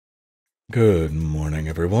Good morning,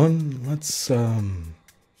 everyone. Let's try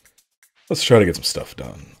to get some stuff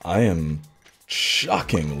done. I am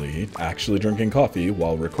shockingly actually drinking coffee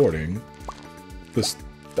while recording this.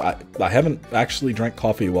 I haven't actually drank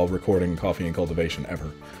coffee while recording Coffee and Cultivation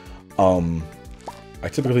ever. I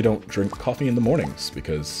typically don't drink coffee in the mornings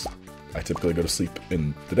because I typically go to sleep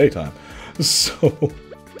in the daytime. So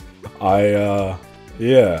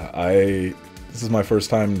this is my first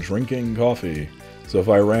time drinking coffee. So if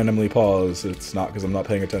I randomly pause, it's not because I'm not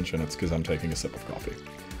paying attention, it's because I'm taking a sip of coffee.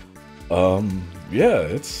 I'm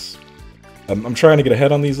trying to get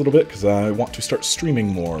ahead on these a little bit because I want to start streaming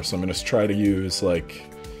more, so I'm going to try to use, like,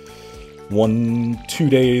 1-2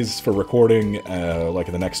 days for recording, like,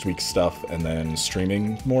 the next week's stuff, and then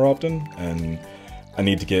streaming more often, and I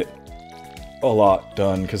need to get a lot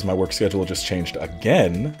done because my work schedule just changed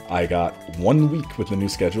again. I got 1 week with the new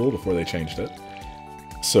schedule before they changed it.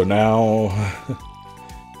 So now...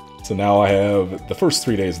 So now I have the first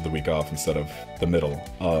 3 days of the week off instead of the middle.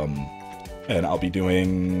 And I'll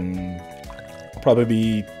probably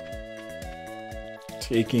be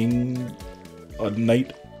taking a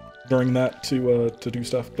night during that to do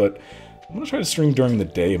stuff, but I'm gonna try to stream during the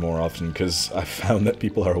day more often because I found that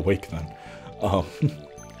people are awake then.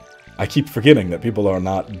 I keep forgetting that people are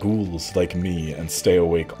not ghouls like me and stay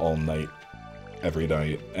awake all night, every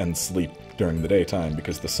night, and sleep during the daytime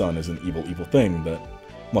because the sun is an evil, evil thing that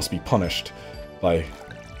must be punished by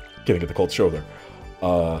getting at the cold shoulder.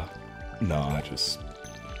 No, I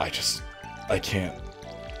can't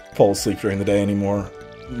fall asleep during the day anymore.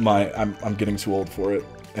 I'm getting too old for it,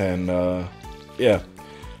 and yeah.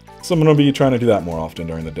 So I'm gonna be trying to do that more often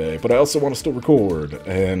during the day, but I also want to still record,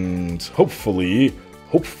 and hopefully,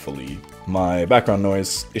 my background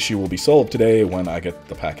noise issue will be solved today when I get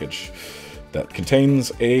the package that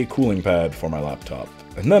contains a cooling pad for my laptop.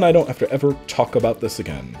 And then I don't have to ever talk about this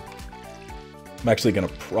again. I'm actually going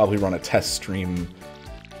to probably run a test stream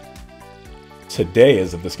today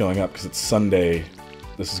as of this going up, because it's Sunday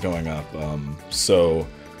this is going up. So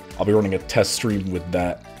I'll be running a test stream with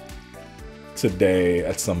that today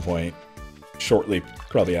at some point, shortly,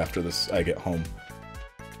 probably after this I get home.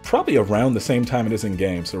 Probably around the same time it is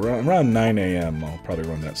in-game, so around 9 AM I'll probably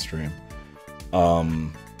run that stream.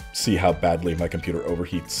 See how badly my computer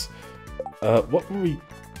overheats. What were we...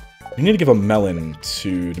 We need to give a melon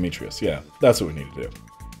to Demetrius. Yeah, that's what we need to do.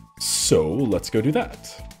 So, let's go do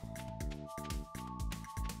that.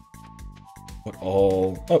 What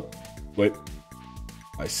all... Oh, wait.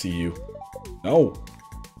 I see you. No.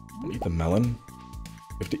 Don't eat the melon.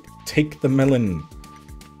 You have to take the melon. You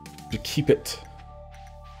have to keep it.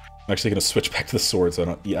 I'm actually going to switch back to the sword so I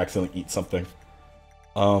don't accidentally eat something.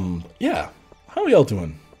 Yeah. How are y'all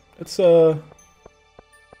doing? It's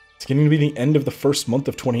getting to be the end of the first month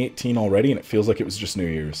of 2018 already, and it feels like it was just New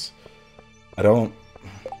Year's. I don't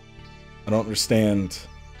understand.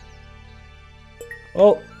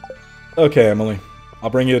 Well, okay, Emily.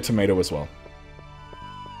 I'll bring you a tomato as well.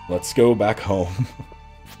 Let's go back home.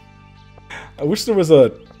 I wish there was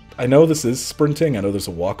a... I know this is sprinting, I know there's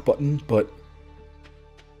a walk button, but...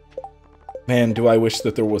 Man, do I wish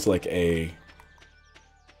that there was like a...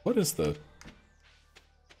 What is the...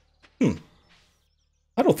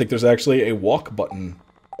 I don't think there's actually a walk button.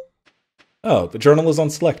 Oh, the journal is on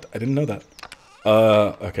select. I didn't know that.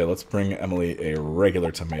 Okay, let's bring Emily a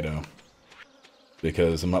regular tomato.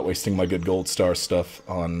 Because I'm not wasting my good gold star stuff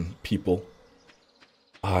on people.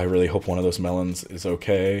 I really hope one of those melons is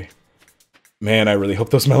okay. Man, I really hope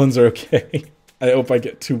those melons are okay. I hope I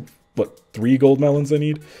get 3 gold melons I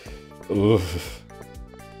need? Ugh.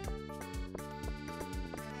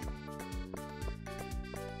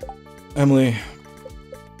 Emily...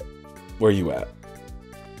 Where are you at?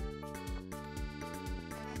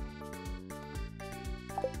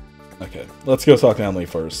 Okay, let's go talk to Emily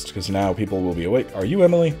first, because now people will be awake. Are you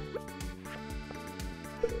Emily?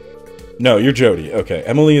 No, you're Jody. Okay,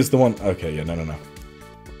 Emily is the one... Okay, yeah, no.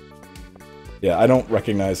 Yeah, I don't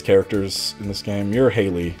recognize characters in this game. You're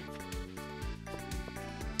Haley.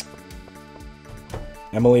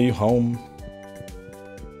 Emily, home.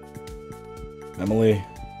 Emily.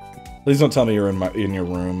 Please don't tell me you're in your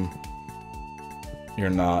room. You're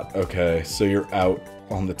not. Okay, so you're out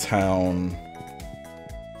on the town.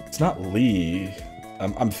 It's not Lee.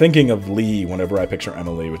 I'm thinking of Lee whenever I picture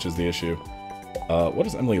Emily, which is the issue. What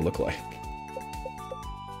does Emily look like?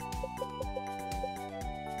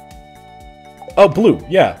 Oh, blue.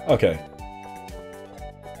 Yeah, okay.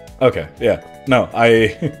 Okay, yeah. No,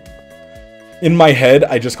 in my head,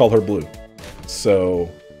 I just call her blue. So,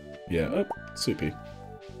 yeah. Oh, sweet pea.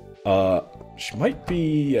 She might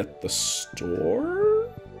be at the store?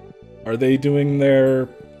 Are they doing their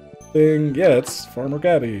thing. Yeah, it's Farmer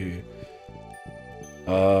Gabby.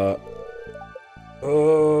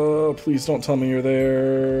 Please don't tell me you're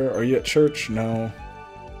there. Are you at church? No.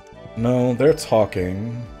 No, they're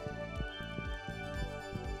talking.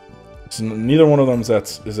 So neither one of them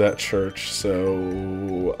is at church,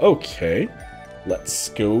 so... Okay. Let's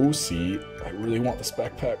go see. I really want this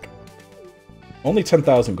backpack. Only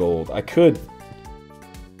 10,000 gold. I could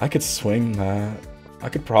swing that. I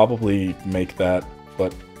could probably make that,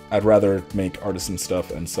 but I'd rather make artisan stuff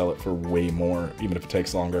and sell it for way more, even if it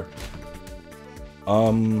takes longer.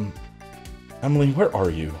 Emily, where are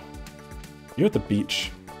you? You're at the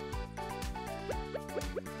beach.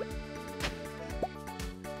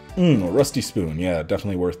 A rusty spoon. Yeah,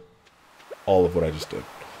 definitely worth all of what I just did.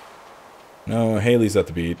 No, Haley's at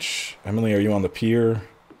the beach. Emily, are you on the pier?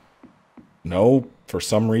 No, for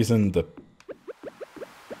some reason the...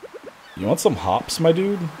 You want some hops, my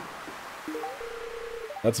dude?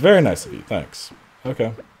 That's very nice of you, thanks.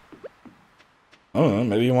 Okay. I don't know,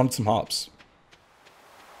 maybe you wanted some hops.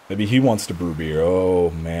 Maybe he wants to brew beer.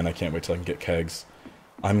 Oh man, I can't wait till I can get kegs.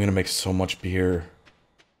 I'm gonna make so much beer.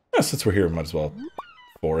 Yeah, since we're here, we might as well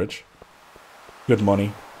forage. Good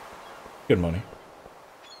money. Good money.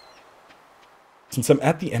 Since I'm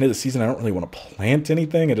at the end of the season, I don't really want to plant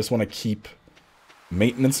anything. I just want to keep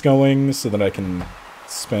maintenance going so that I can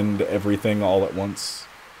spend everything all at once.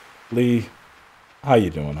 Lee, how you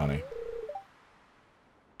doing, honey?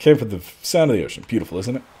 Came for the sound of the ocean. Beautiful,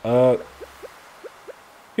 isn't it?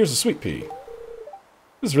 Here's a sweet pea.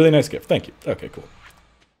 This is a really nice gift. Thank you. Okay, cool.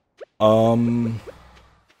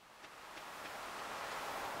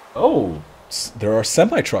 Oh, there are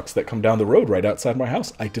semi-trucks that come down the road right outside my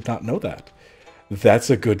house. I did not know that. That's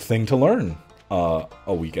a good thing to learn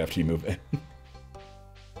a week after you move in.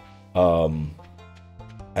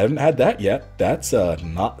 I haven't had that yet. That's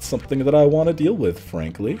not something that I want to deal with,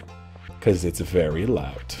 frankly, because it's very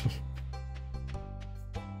loud.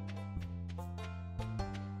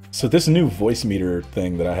 So this new voice meter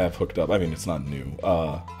thing that I have hooked up, I mean, it's not new.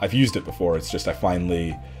 I've used it before. It's just I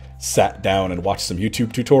finally sat down and watched some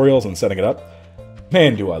YouTube tutorials on setting it up.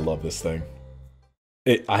 Man, do I love this thing.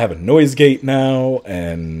 I have a noise gate now,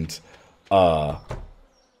 and hey,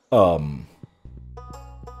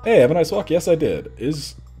 have a nice walk. Yes, I did.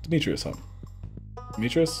 Is Demetrius home?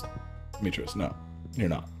 Demetrius? Demetrius, no. You're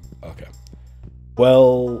not. Okay.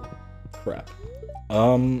 Well, crap.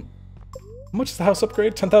 How much is the house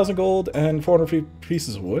upgrade? 10,000 gold and 450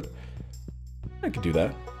 pieces of wood. I could do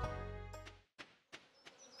that.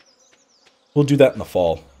 We'll do that in the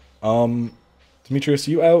fall. Demetrius,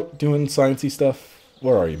 you out doing sciencey stuff?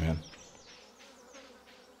 Where are you, man?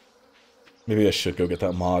 Maybe I should go get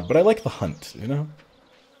that mod, but I like the hunt, you know?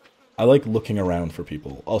 I like looking around for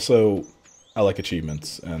people. Also, I like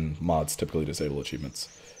achievements, and mods typically disable achievements.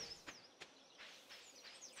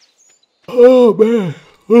 Oh, man.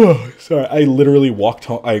 Oh, sorry, I literally walked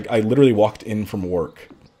home. I literally walked in from work,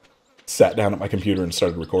 sat down at my computer, and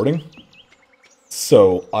started recording.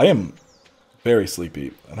 So, I am very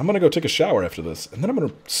sleepy, and I'm gonna go take a shower after this, and then I'm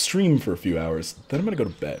gonna stream for a few hours, then I'm gonna go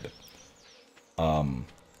to bed.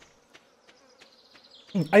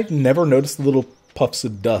 I've never noticed the little puffs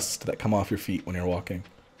of dust that come off your feet when you're walking.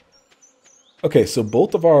 Okay, so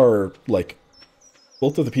both of the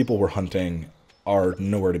people we're hunting are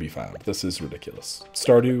nowhere to be found. This is ridiculous.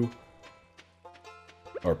 Stardew,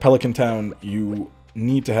 or Pelican Town, you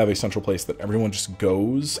need to have a central place that everyone just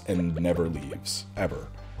goes and never leaves, ever.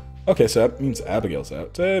 Okay, so that means Abigail's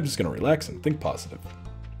out. I'm just gonna relax and think positive.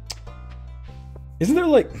 Isn't there,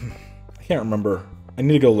 like... I can't remember. I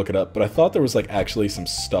need to go look it up, but I thought there was, like, actually some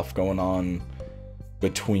stuff going on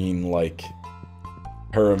between, like,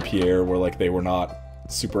 her and Pierre where, like, they were not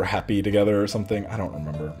super happy together or something. I don't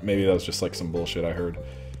remember. Maybe that was just, like, some bullshit I heard.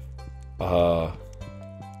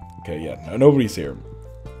 Okay, yeah, no, nobody's here.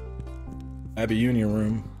 Abby, you in your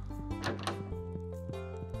room?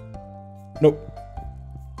 Nope.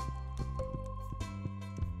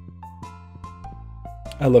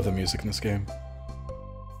 I love the music in this game.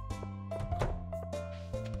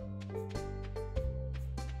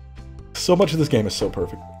 So much of this game is so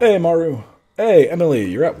perfect. Hey, Maru. Hey,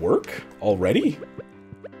 Emily, you're at work? Already?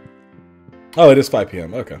 Oh, it is 5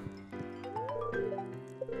 p.m. Okay.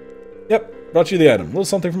 Yep, brought you the item. A little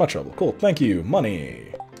something for my trouble. Cool, thank you.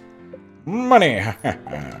 Money. Money!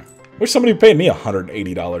 Wish somebody paid me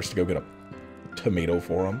 $180 to go get a tomato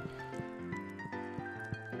for them.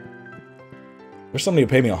 Wish somebody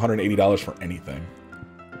would pay me $180 for anything.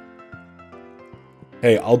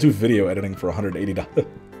 Hey, I'll do video editing for $180.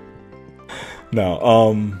 No,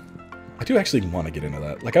 I do actually want to get into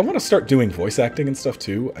that. Like, I want to start doing voice acting and stuff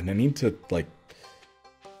too, and I need to, like...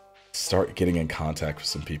 start getting in contact with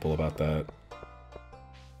some people about that.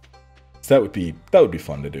 So that would be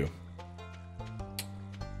fun to do.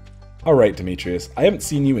 Alright, Demetrius. I haven't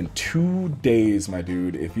seen you in 2 days, my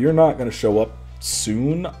dude. If you're not going to show up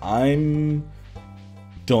soon, I'm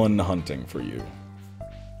done hunting for you.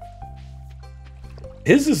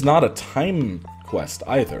 His is not a time quest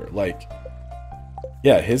either. Like,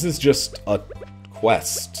 yeah, his is just a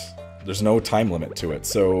quest. There's no time limit to it,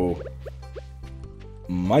 so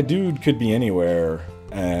my dude could be anywhere,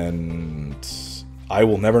 and I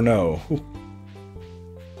will never know.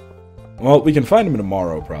 Well, we can find him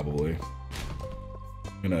tomorrow, probably.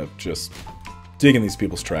 I'm gonna just dig in these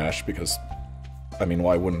people's trash, because, I mean,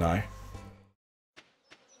 why wouldn't I?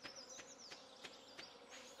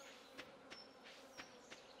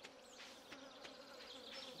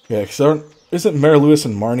 Yeah, because isn't Mary Lewis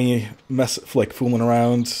and Marnie fooling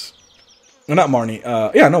around? No, not Marnie.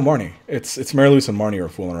 Yeah, no, Marnie. It's Mary Lewis and Marnie are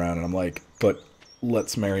fooling around, and I'm like, but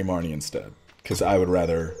let's marry Marnie instead, because I would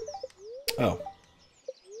rather. Oh.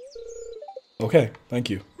 Okay, thank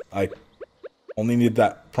you. I only need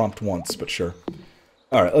that prompt once, but sure.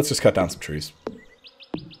 Alright, let's just cut down some trees.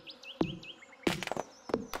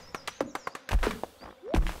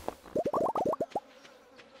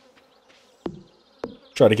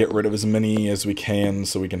 Try to get rid of as many as we can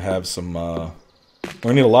so we can have some, we're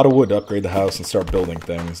gonna need a lot of wood to upgrade the house and start building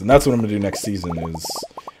things. And that's what I'm gonna do next season is...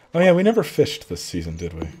 Oh yeah, we never fished this season,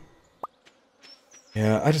 did we?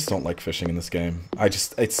 Yeah, I just don't like fishing in this game.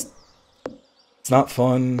 It's not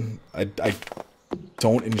fun. I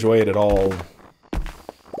don't enjoy it at all. It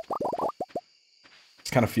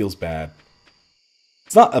kind of feels bad.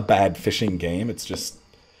 It's not a bad fishing game, it's just...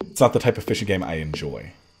 It's not the type of fishing game I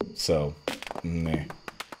enjoy. So, meh.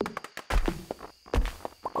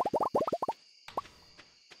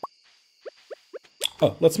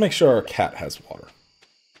 Oh, let's make sure our cat has water.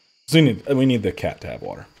 So we need the cat to have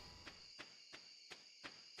water.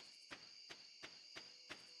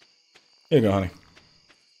 Here you go, honey.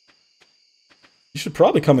 You should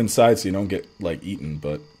probably come inside so you don't get, like, eaten,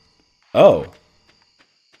 but... Oh.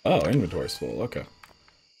 Oh, inventory's full, okay.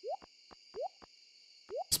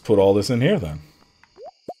 Let's put all this in here, then.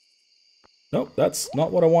 Nope, that's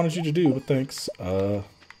not what I wanted you to do, but thanks.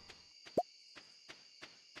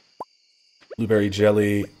 Blueberry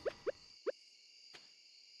jelly.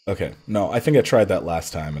 Okay, no, I think I tried that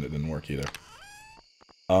last time and it didn't work either.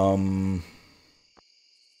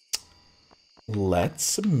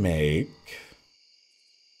 Let's make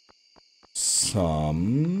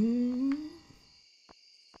some...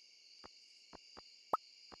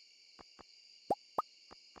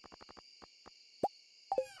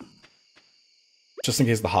 Just in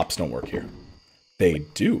case the hops don't work here. They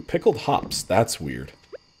do. Pickled hops. That's weird.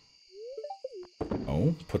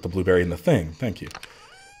 Oh, put the blueberry in the thing. Thank you.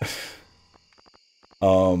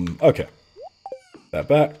 Okay. That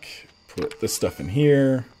back. Put this stuff in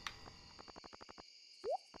here.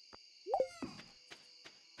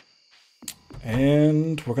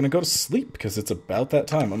 And we're gonna go to sleep because it's about that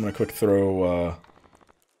time. I'm gonna quick throw,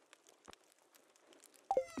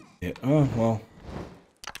 yeah, oh, well.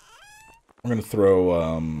 We're gonna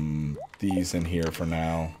throw, these in here for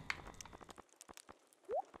now.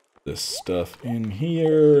 This stuff in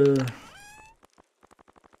here.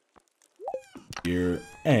 Here,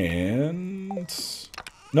 and...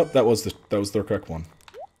 Nope, that was the correct one.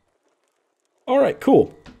 Alright,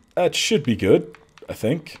 cool. That should be good, I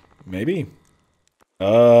think. Maybe.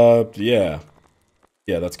 Yeah.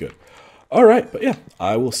 Yeah, that's good. Alright, but yeah,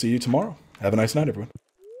 I will see you tomorrow. Have a nice night, everyone.